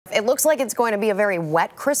It looks like it's going to be a very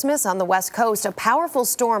wet Christmas on the West Coast. A powerful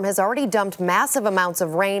storm has already dumped massive amounts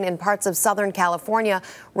of rain in parts of Southern California,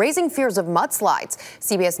 raising fears of mudslides.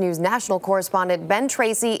 CBS News national correspondent Ben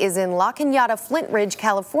Tracy is in La Cañada, Flint Ridge,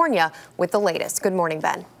 California, with the latest. Good morning,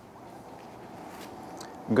 Ben.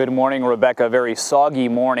 Good morning, Rebecca. A very soggy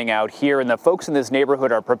morning out here, and the folks in this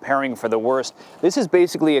neighborhood are preparing for the worst. This is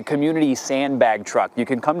basically a community sandbag truck. You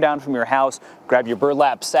can come down from your house, grab your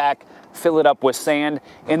burlap sack, fill it up with sand.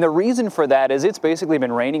 And the reason for that is it's basically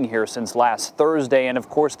been raining here since last Thursday. And of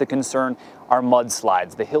course, the concern are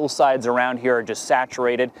mudslides. The hillsides around here are just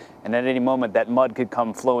saturated, and at any moment that mud could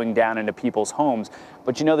come flowing down into people's homes.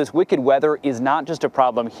 But you know, this wicked weather is not just a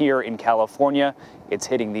problem here in California, it's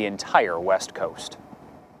hitting the entire West Coast.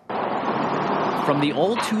 From the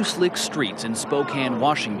all-too-slick streets in Spokane,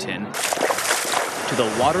 Washington, to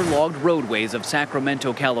the waterlogged roadways of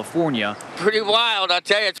Sacramento, California. Pretty wild, I'll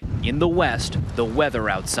tell you. In the West, the weather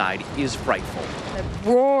outside is frightful. The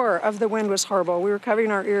roar of the wind was horrible. We were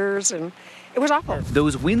covering our ears, and it was awful.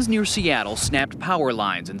 Those winds near Seattle snapped power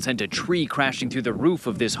lines and sent a tree crashing through the roof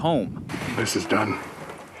of this home. This is done.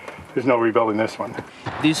 There's no rebuilding this one.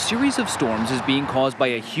 This series of storms is being caused by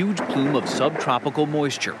a huge plume of subtropical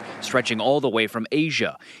moisture stretching all the way from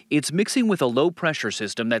Asia. It's mixing with a low-pressure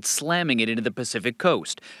system that's slamming it into the Pacific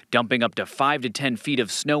coast, dumping up to 5 to 10 feet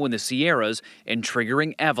of snow in the Sierras and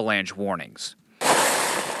triggering avalanche warnings.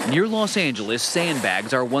 Near Los Angeles,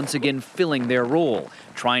 sandbags are once again filling their role,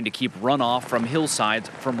 trying to keep runoff from hillsides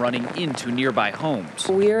from running into nearby homes.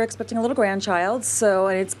 We're expecting a little grandchild,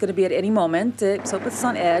 and it's going to be at any moment, so it puts us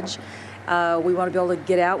on edge. We want to be able to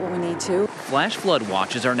get out when we need to. Flash flood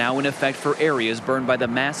watches are now in effect for areas burned by the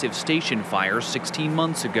massive station fire 16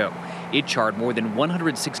 months ago. It charred more than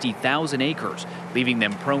 160,000 acres, leaving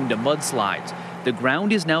them prone to mudslides. The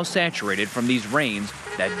ground is now saturated from these rains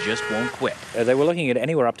that just won't quit. They were looking at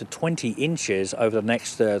anywhere up to 20 inches over the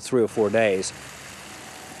next 3 or 4 days.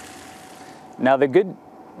 Now, the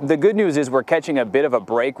good news is we're catching a bit of a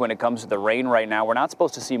break when it comes to the rain right now. We're not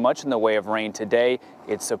supposed to see much in the way of rain today.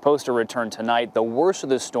 It's supposed to return tonight. The worst of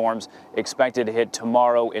the storms expected to hit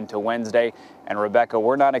tomorrow into Wednesday. And Rebecca,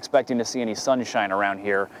 we're not expecting to see any sunshine around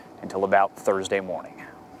here until about Thursday morning.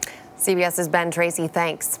 CBS's Ben Tracy,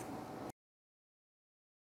 thanks.